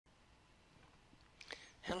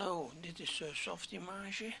Hello, dit is Soft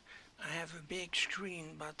Image. I have a big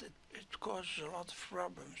screen, but it causes a lot of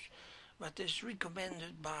problems. But it's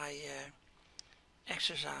recommended by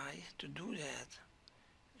exercise to do that.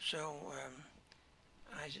 So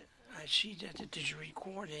I see that it is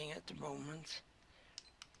recording at the moment.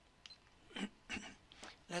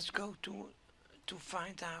 Let's go to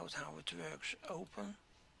find out how it works. Open,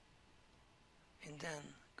 and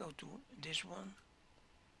then go to this one.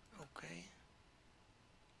 Okay.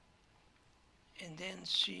 And then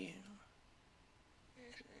see,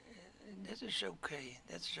 that is okay,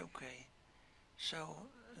 that's okay. So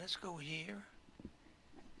let's go here,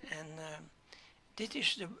 and this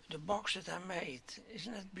is the box that I made.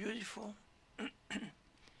 Isn't that beautiful?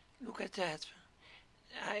 Look at that.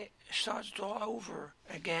 I started all over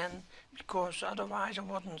again because otherwise I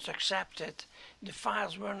wasn't accepted. The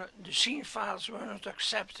scene files were not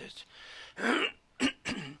accepted.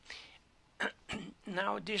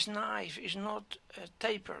 Now this knife is not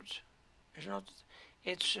tapered. It's not.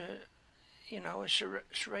 It's a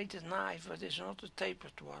serrated knife, but it's not a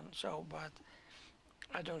tapered one. So, but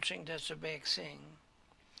I don't think that's a big thing.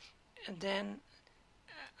 And then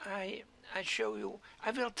I show you.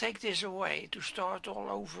 I will take this away to start all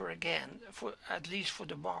over again, for at least for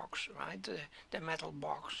the box, right? The metal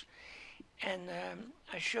box. And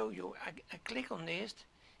I show you. I click on this,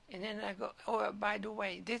 and then I go. Oh, by the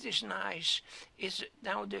way, this is nice. It's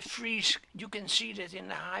now the freeze. You can see that in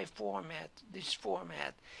the high format. This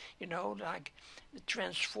format, like the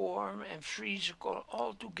transform and freeze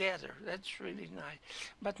all together. That's really nice.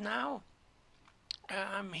 But now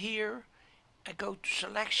I'm here. I go to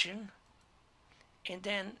selection, and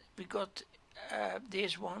then we got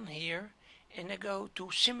this one here, and I go to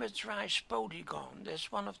symmetrize polygon.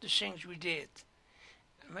 That's one of the things we did.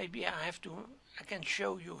 Maybe I can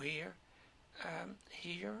show you here,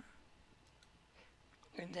 here,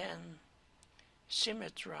 and then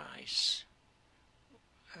symmetrize.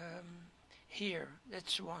 Here,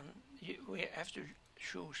 that's one we have to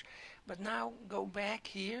choose. But now go back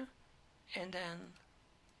here, and then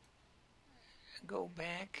go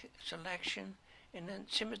back, selection, and then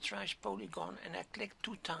symmetrize polygon, and I click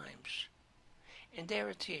 2 times. And there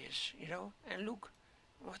it is, and look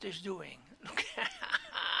what it's doing. Look,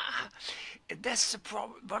 that's the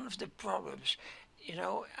one of the problems.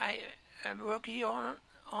 I work here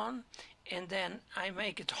on, and then I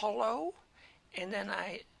make it hollow, and then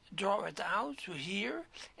I draw it out to here,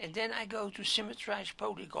 and then I go to symmetrize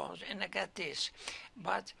polygons, and I get this.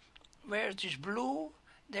 But where it is blue,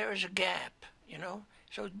 there is a gap,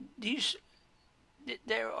 So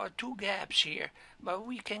there are 2 gaps here, but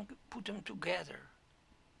we can put them together.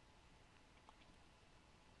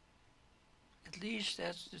 At least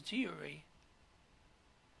that's the theory.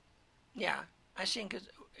 Yeah, I think it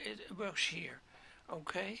works here.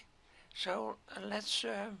 Okay, so let's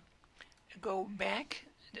go back.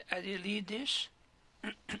 I delete this,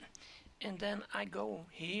 and then I go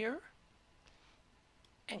here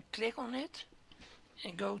and click on it,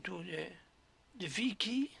 and go to the V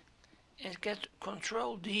key and get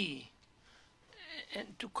Control D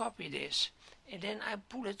and to copy this, and then I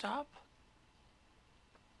pull it up,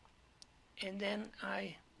 and then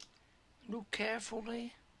I look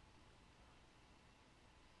carefully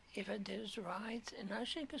if I did it right, and I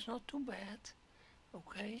think it's not too bad.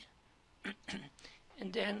 Okay.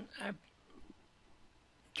 And then I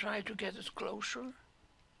try to get it closer,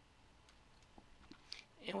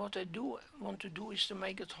 and what I want to do is to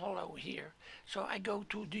make it hollow here. So I go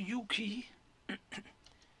to the U key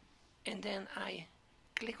and then I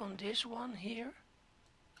click on this one here,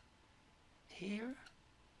 here,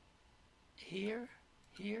 here,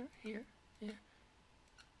 here, here, here,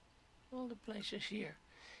 all the places here,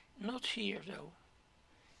 not here though.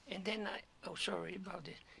 And then oh, sorry about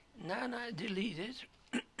this. Now I delete it,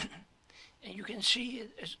 and you can see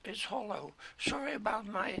it's hollow. Sorry about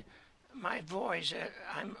my voice.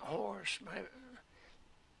 I'm hoarse.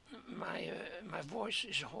 My voice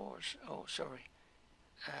is hoarse. Oh, sorry.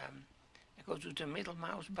 I go to the middle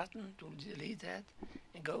mouse button to delete that,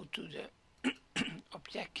 and go to the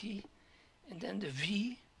object key, and then the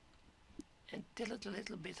V, and tilt it a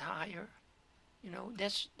little bit higher.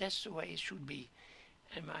 That's the way it should be,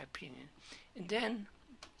 in my opinion. And then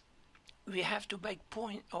we have to make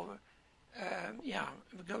point over. We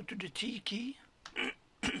go to the T key,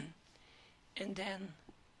 and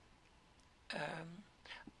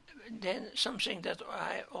then something that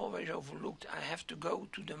I always overlooked, I have to go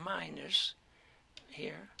to the minus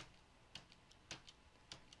here.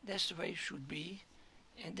 That's the way it should be,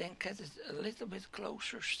 and then get it a little bit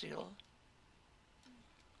closer still.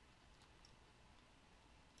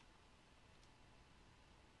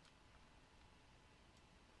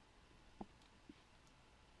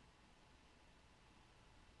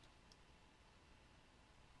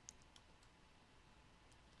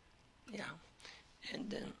 and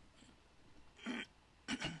then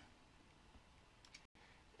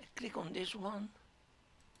click on this one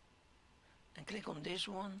and click on this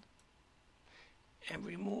one and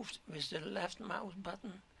remove with the left mouse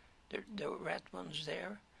button the red ones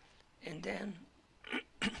there, and then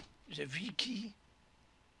the V key,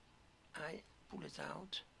 I pull it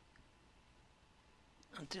out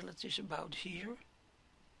until it is about here.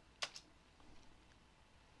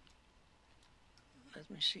 Let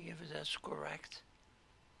me see if that's correct.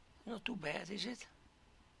 Not too bad, is it?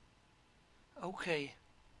 Okay.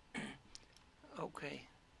 Okay.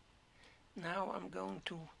 Now I'm going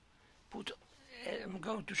to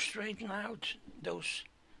straighten out those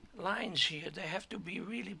lines here. They have to be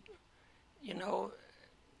really, you know,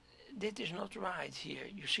 this is not right here.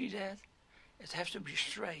 You see that? It has to be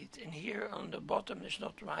straight. And here on the bottom is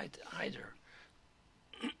not right either.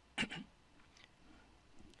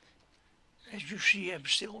 As you see, I'm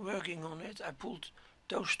still working on it. I pulled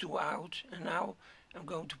those two out, and now I'm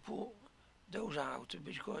going to pull those out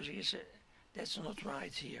because that's not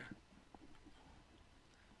right here.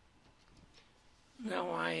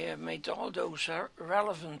 Now I made all those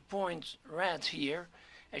relevant points red here,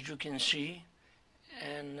 as you can see,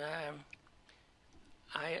 and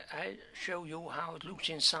I show you how it looks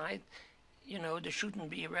inside. You know, there shouldn't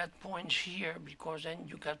be red points here because then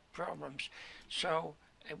you got problems. So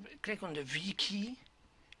I click on the V key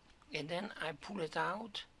and then I pull it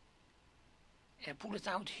out and pull it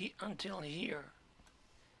out until here,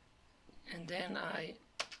 and then I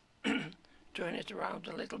turn it around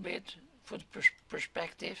a little bit for the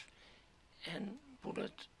perspective and pull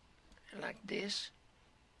it like this.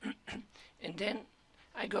 And then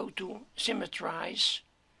I go to symmetrize,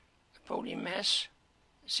 polymesh,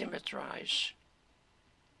 symmetrize.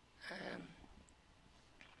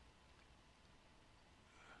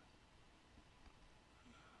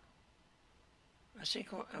 I think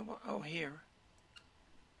here,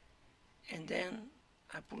 and then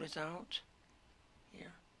I pull it out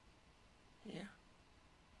here,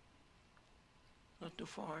 not too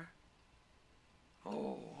far.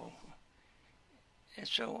 Oh. And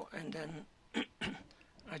so, and then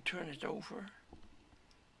I turn it over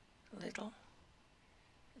a little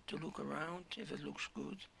to look around if it looks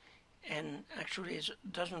good, and actually it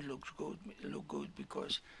doesn't look good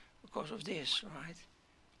because of this, right?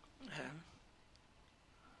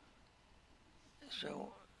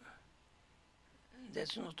 So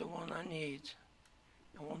that's not the one I need.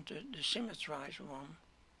 I want the symmetrized one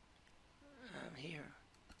here.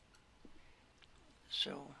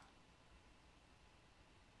 So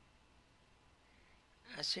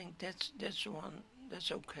I think that's the one.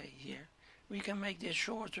 That's okay here. We can make this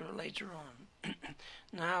shorter later on.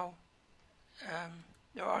 Now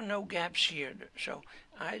there are no gaps here, so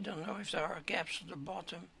I don't know if there are gaps at the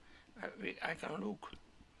bottom. I can look,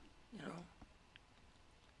 you know.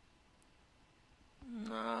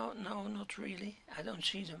 No, not really. I don't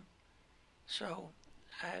see them. So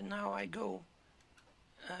now I go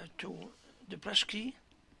to the plus key.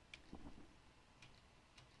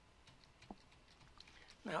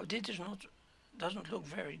 Now this doesn't look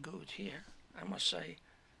very good here, I must say.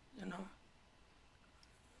 You know,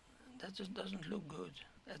 that just doesn't look good.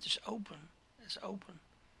 That is open. It's open.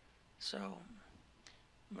 So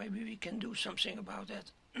maybe we can do something about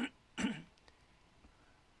that.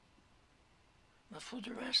 But for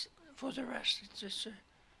the rest,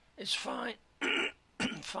 it's fine.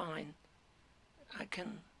 Fine. I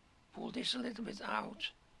can pull this a little bit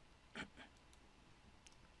out.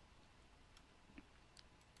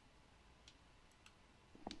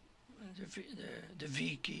 The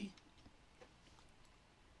V key,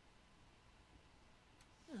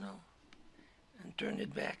 you know, and turn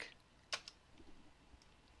it back.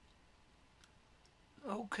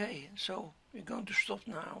 Okay, so we're going to stop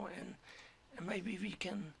now, and maybe we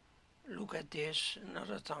can look at this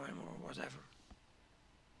another time or whatever.